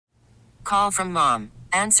Call from mom.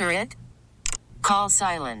 Answer it. Call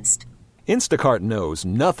silenced. Instacart knows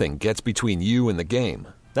nothing gets between you and the game.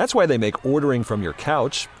 That's why they make ordering from your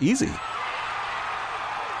couch easy.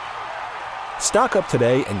 Stock up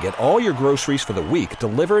today and get all your groceries for the week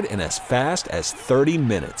delivered in as fast as 30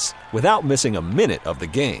 minutes without missing a minute of the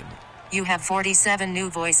game. You have 47 new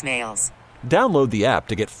voicemails. Download the app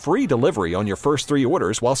to get free delivery on your first 3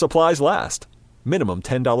 orders while supplies last. Minimum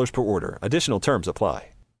 $10 per order. Additional terms apply.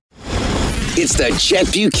 It's the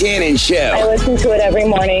Chet Buchanan Show. I listen to it every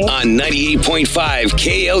morning. On 98.5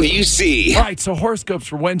 KLUC. All right, so horoscopes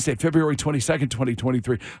for Wednesday, February 22nd,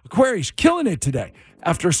 2023. Aquarius, killing it today.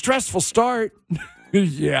 After a stressful start,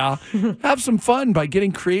 yeah, have some fun by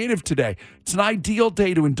getting creative today. It's an ideal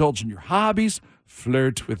day to indulge in your hobbies,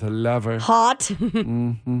 flirt with a lover. Hot.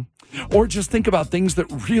 Or just think about things that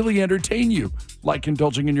really entertain you, like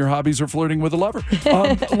indulging in your hobbies or flirting with a lover.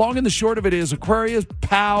 Long and the short of it is, Aquarius,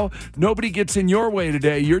 pow, nobody gets in your way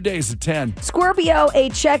today. Your day's a 10. Scorpio, a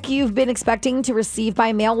check you've been expecting to receive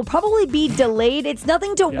by mail will probably be delayed. It's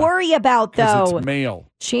nothing to worry about, though. Because it's mail.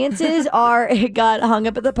 Chances are it got hung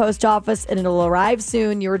up at the post office and it'll arrive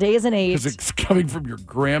soon. Your day is an 8. Because it's coming from your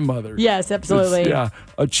grandmother. Yes, absolutely. A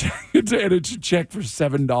check, and it's a check for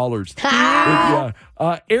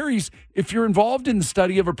 $7. Aries, if you're involved in the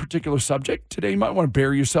study of a particular subject, today you might want to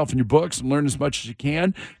bury yourself in your books and learn as much as you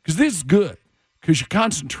can, because this is good, because your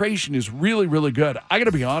concentration is really, really good. I got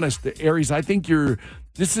to be honest, Aries, I think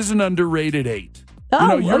this is an underrated 8.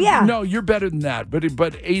 Yeah. No, you're better than that, but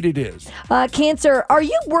 8 it is. Cancer, are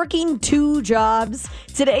you working 2 jobs?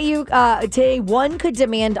 Today, one could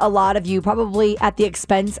demand a lot of you, probably at the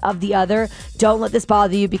expense of the other. Don't let this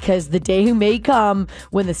bother you, because the day may come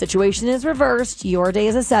when the situation is reversed. Your day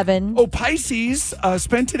is a 7. Oh, Pisces,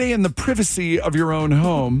 spend today in the privacy of your own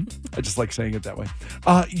home. I just like saying it that way.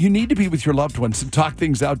 You need to be with your loved ones and talk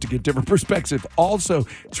things out to get different perspective. Also,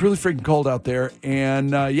 it's really freaking cold out there,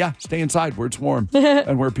 and stay inside where it's warm.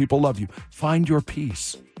 And where people love you. Find your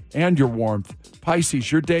peace and your warmth.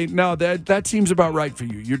 Pisces, your day, no, that seems about right for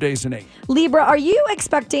you. Your day's an 8. Libra, are you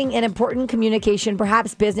expecting an important communication,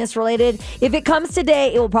 perhaps business related? If it comes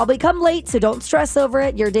today, it will probably come late, so don't stress over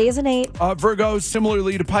it. Your day is an 8. Virgo,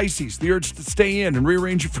 similarly to Pisces, the urge to stay in and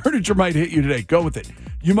rearrange your furniture might hit you today. Go with it.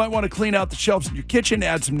 You might want to clean out the shelves in your kitchen,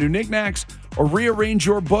 add some new knickknacks, or rearrange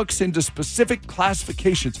your books into specific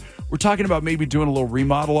classifications. We're talking about maybe doing a little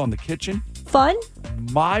remodel on the kitchen. Fun?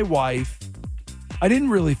 My wife, I didn't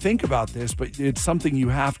really think about this, but it's something you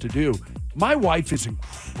have to do. My wife is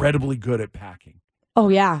incredibly good at packing. Oh,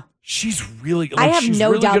 yeah. She's really, I have she's no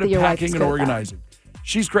really doubt good that at your wife's packing good and at that. organizing.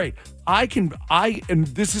 She's great. And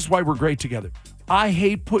this is why we're great together. I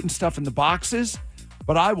hate putting stuff in the boxes,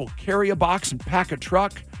 but I will carry a box and pack a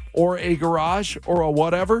truck or a garage or a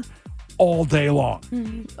whatever all day long.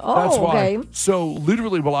 Oh, That's why. okay. So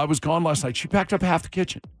literally while I was gone last night, she packed up half the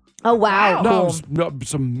kitchen. Oh, wow. No, Cool.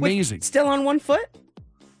 it's amazing. Still on one foot?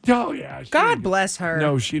 Oh, yeah. God bless her.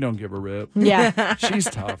 No, she don't give a rip. Yeah. She's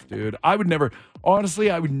tough, dude. I would never want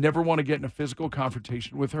to get in a physical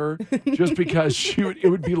confrontation with her just because it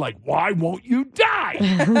would be like, why won't you die?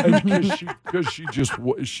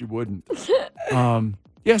 Because she wouldn't.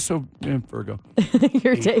 Virgo.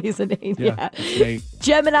 Your day is an 8. Yeah. It's an 8.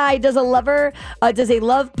 Gemini, does a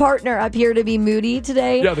love partner appear to be moody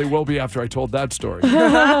today? Yeah, they will be after I told that story.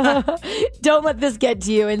 Don't let this get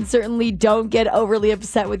to you, and certainly don't get overly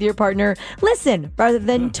upset with your partner. Listen rather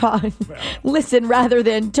than talk. Listen rather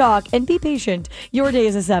than talk, and be patient. Your day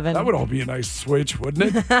is a 7. That would all be a nice switch,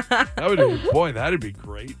 wouldn't it? That'd be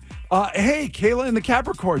great. Hey, Kayla and the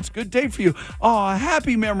Capricorns, good day for you.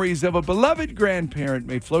 Happy memories of a beloved grandparent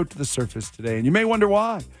may float to the surface today, and you may wonder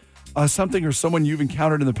why. Something or someone you've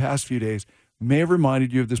encountered in the past few days may have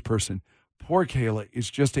reminded you of this person. Poor Kayla,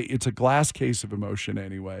 it's a glass case of emotion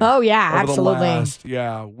anyway. Oh yeah, absolutely.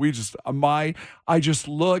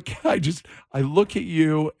 I look at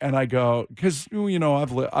you and I go, because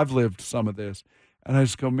I've lived some of this, and I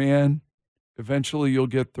just go, man, eventually you'll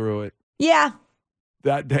get through it. Yeah.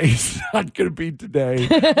 That day's not going to be today,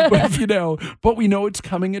 but we know it's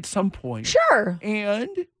coming at some point. Sure. And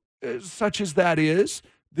such as that is,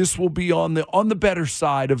 this will be on the better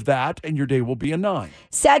side of that, and your day will be a 9.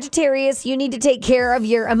 Sagittarius, you need to take care of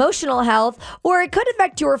your emotional health, or it could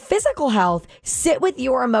affect your physical health. Sit with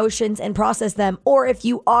your emotions and process them. Or if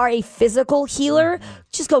you are a physical healer,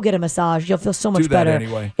 just go get a massage. You'll feel so much better.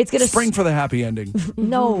 Anyway. It's gonna spring for the happy ending.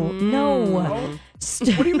 No.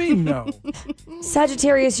 What do you mean no?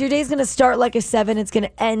 Sagittarius, your day's going to start like a 7. It's going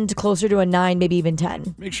to end closer to a 9, maybe even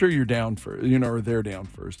 10. Make sure you're down or they're down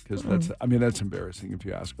first, because that's embarrassing if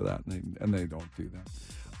you ask for that, and they don't do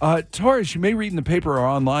Taurus, you may read in the paper or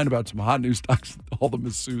online about some hot new stocks, all the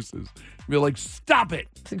masseuses. Be like, stop it.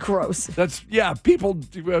 Gross. That's, people,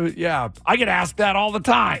 I get asked that all the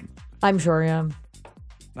time. I'm sure, yeah.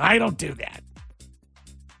 I don't do that.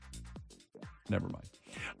 Never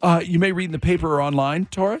mind. You may read in the paper or online,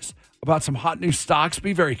 Taurus, about some hot new stocks.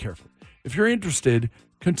 Be very careful. If you're interested,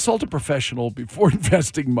 consult a professional before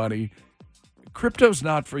investing money. Crypto's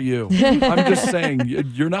not for you. I'm just saying,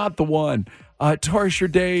 you're not the one. Taurus, your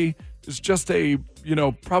day is just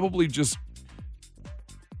probably just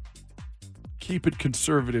keep it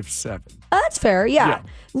conservative 7. That's fair, yeah.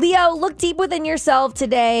 Leo, look deep within yourself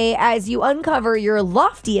today as you uncover your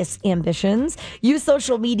loftiest ambitions. Use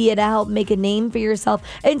social media to help make a name for yourself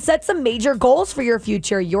and set some major goals for your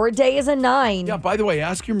future. Your day is a 9. Yeah, by the way,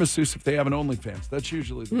 ask your masseuse if they have an OnlyFans. That's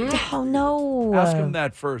usually the Oh, no. Ask them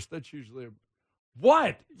that first. That's usually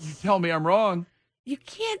What? You tell me I'm wrong. You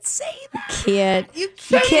can't say that. You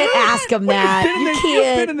can't ask them that.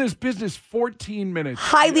 You've been in this business 14 minutes.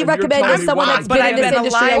 Highly recommend someone that's been in this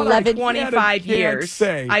industry 11 25 years.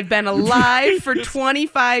 I've been alive for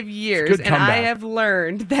 25 years, and I have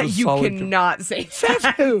learned that you cannot say that. Says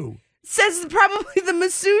who? Says probably the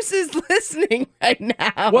masseuse is listening right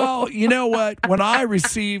now. Well, you know what? When I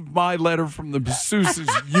received my letter from the Masseuses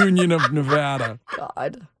Union of Nevada.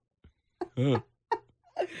 God.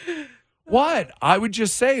 What? I would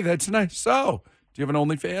just say that's nice. So, do you have an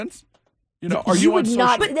OnlyFans? Are you on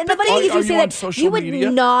social media?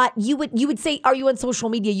 You would say, are you on social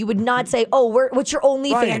media? You would not say, what's your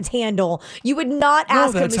OnlyFans handle? You would not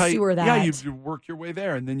ask a masseur that. Yeah, you work your way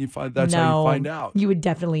there, and then that's how you find out. You would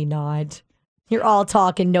definitely not. You're all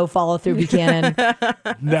talk and no follow through, Buchanan.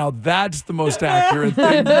 Now that's the most accurate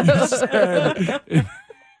thing you said.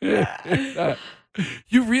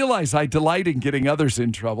 You realize I delight in getting others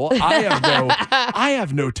in trouble. I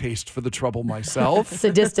have no taste for the trouble myself.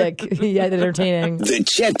 Sadistic, yet entertaining. The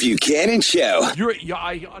Chet Buchanan Show.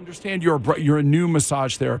 I understand you're a new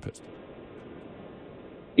massage therapist.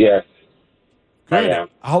 Yes. Good. I am.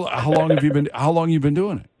 How long have you been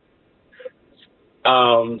doing it?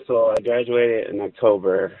 So I graduated in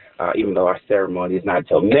October, even though our ceremony is not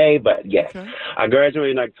until May, but yes. Okay. I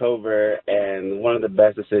graduated in October, and one of the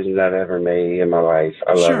best decisions I've ever made in my life.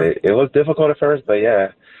 I love it. It was difficult at first, but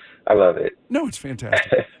yeah, I love it. No, it's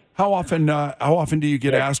fantastic. How often do you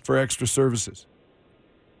get asked for extra services?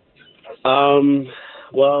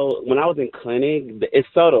 Well, when I was in clinic, it's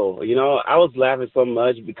subtle. I was laughing so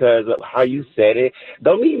much because of how you said it.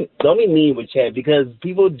 Don't be mean with Chad, because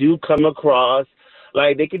people do come across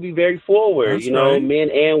like they could be very forward, That's right. Men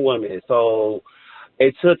and women. So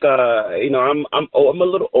it took, I'm a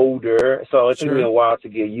little older, so it took me a while to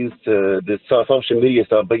get used to this social media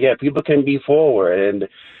stuff. But yeah, people can be forward, and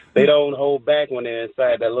they don't hold back when they're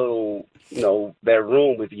inside that little, that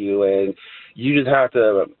room with you, and you just have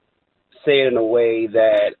to say it in a way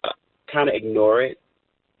that kind of ignore it,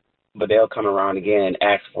 but they'll come around again and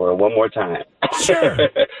ask for it one more time. Sure.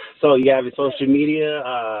 So you have your social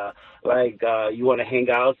media, you want to hang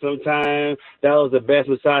out sometime. That was the best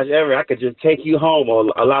massage ever. I could just take you home.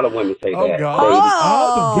 A lot of women say that. Oh,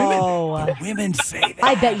 God. The women say that.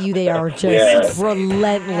 I bet you they are just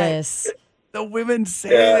relentless. The women say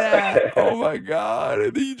that. Oh, my God.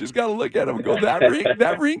 And then you just got to look at them and go,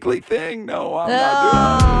 that wrinkly thing. No, I'm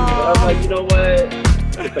not doing it. I'm like, you know what?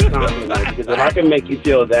 It's a compliment, because if I can make you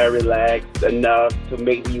feel that relaxed enough to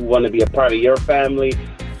make you want to be a part of your family,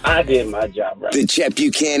 I did my job right. The Chet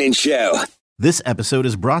Buchanan Show. This episode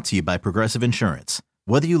is brought to you by Progressive Insurance.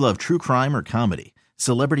 Whether you love true crime or comedy,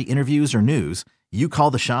 celebrity interviews or news, you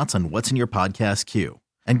call the shots on what's in your podcast queue.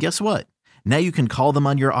 And guess what? Now you can call them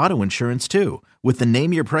on your auto insurance too, with the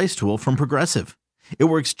Name Your Price tool from Progressive. It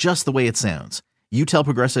works just the way it sounds. You tell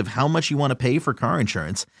Progressive how much you want to pay for car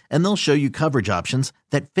insurance, and they'll show you coverage options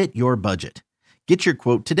that fit your budget. Get your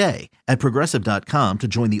quote today at Progressive.com to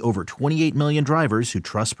join the over 28 million drivers who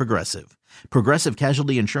trust Progressive. Progressive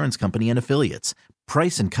Casualty Insurance Company and Affiliates.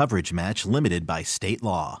 Price and coverage match limited by state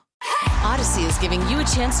law. Odyssey is giving you a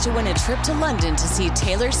chance to win a trip to London to see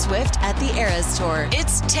Taylor Swift at the Eras Tour.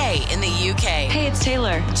 It's Tay in the UK. Hey, it's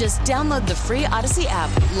Taylor. Just download the free Odyssey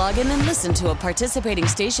app, log in and listen to a participating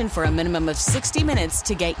station for a minimum of 60 minutes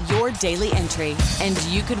to get your daily entry. And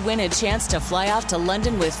you could win a chance to fly off to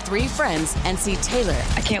London with 3 friends and see Taylor.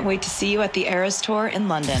 I can't wait to see you at the Eras Tour in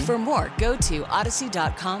London. For more, go to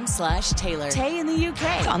odyssey.com/Taylor. Tay in the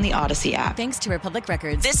UK. It's on the Odyssey app. Thanks to Republic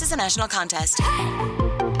Records. This is a national contest.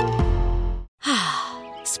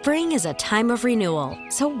 Spring is a time of renewal,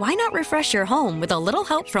 so why not refresh your home with a little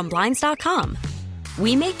help from Blinds.com?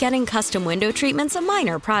 We make getting custom window treatments a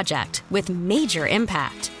minor project with major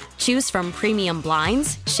impact. Choose from premium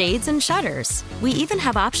blinds, shades, and shutters. We even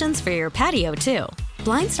have options for your patio, too.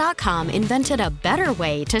 Blinds.com invented a better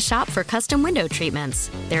way to shop for custom window treatments.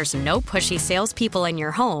 There's no pushy salespeople in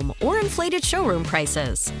your home or inflated showroom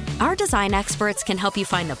prices. Our design experts can help you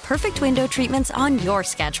find the perfect window treatments on your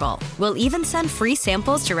schedule. We'll even send free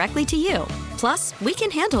samples directly to you. Plus, we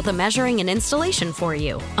can handle the measuring and installation for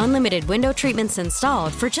you. Unlimited window treatments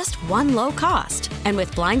installed for just one low cost. And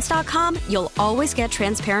with Blinds.com, you'll always get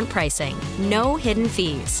transparent pricing. No hidden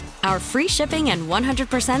fees. Our free shipping and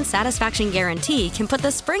 100% satisfaction guarantee can put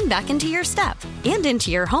the spring back into your step and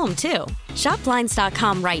into your home, too. Shop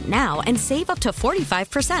Blinds.com right now and save up to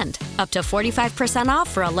 45%. Up to 45%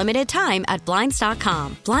 off for a limited time at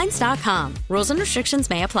Blinds.com. Blinds.com. Rules and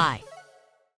restrictions may apply.